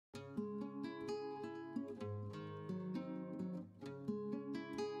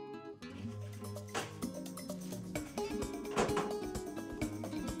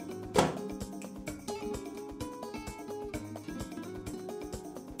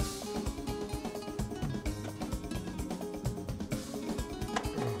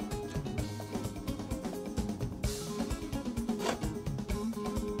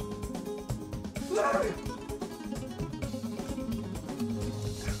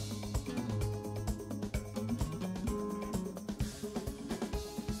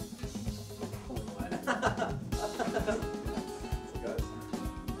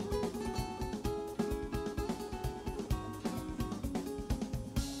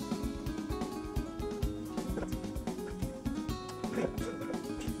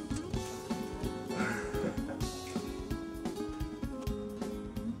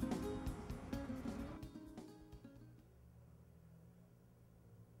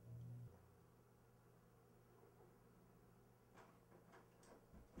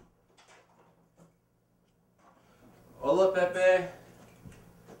Hola, Pepe.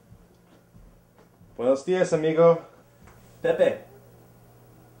 Buenos días, amigo. Pepe.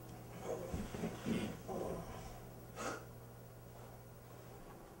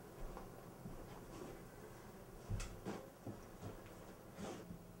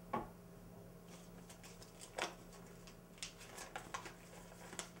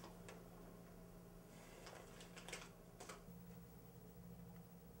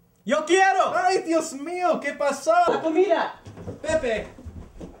 ¡Yo quiero! ¡Ay, Dios mío! ¿Qué pasó? ¡La comida! Pepe.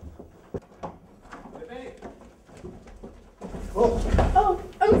 Pepe. Oh,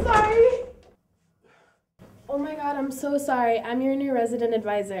 I'm sorry. Oh my god, I'm so sorry. I'm your new resident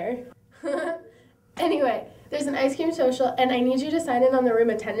advisor. Anyway, there's an ice cream social and I need you to sign in on the room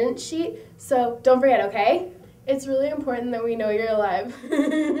attendance sheet, so don't forget, okay? It's really important that we know you're alive.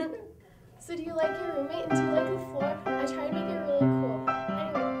 So do you like your roommate and do you like the floor? I try to make it really cool.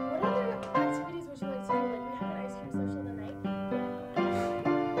 Anyway, what other activities would you like to do? Like we have an ice cream social tonight.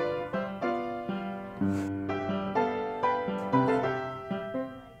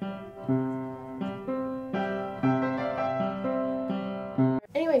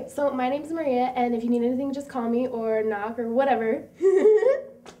 Anyway, so my name's Maria, and if you need anything, just call me or knock or whatever.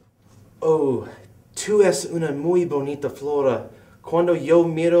 Oh, tú es una muy bonita flora. Cuando yo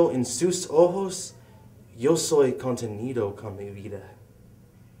miro en sus ojos, yo soy contenido con mi vida.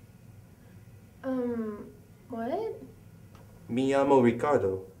 What? Me llamo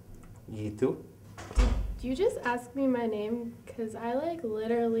Ricardo. ¿Y tú? Did you just ask me my name? Because I like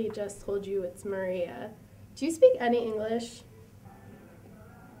literally just told you it's Maria. Do you speak any English?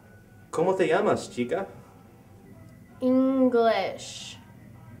 ¿Cómo te llamas, chica? English.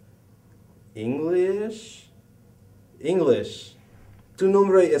 English? English. Tu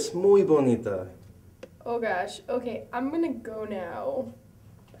nombre es muy bonita. Oh gosh. Okay, I'm gonna go now.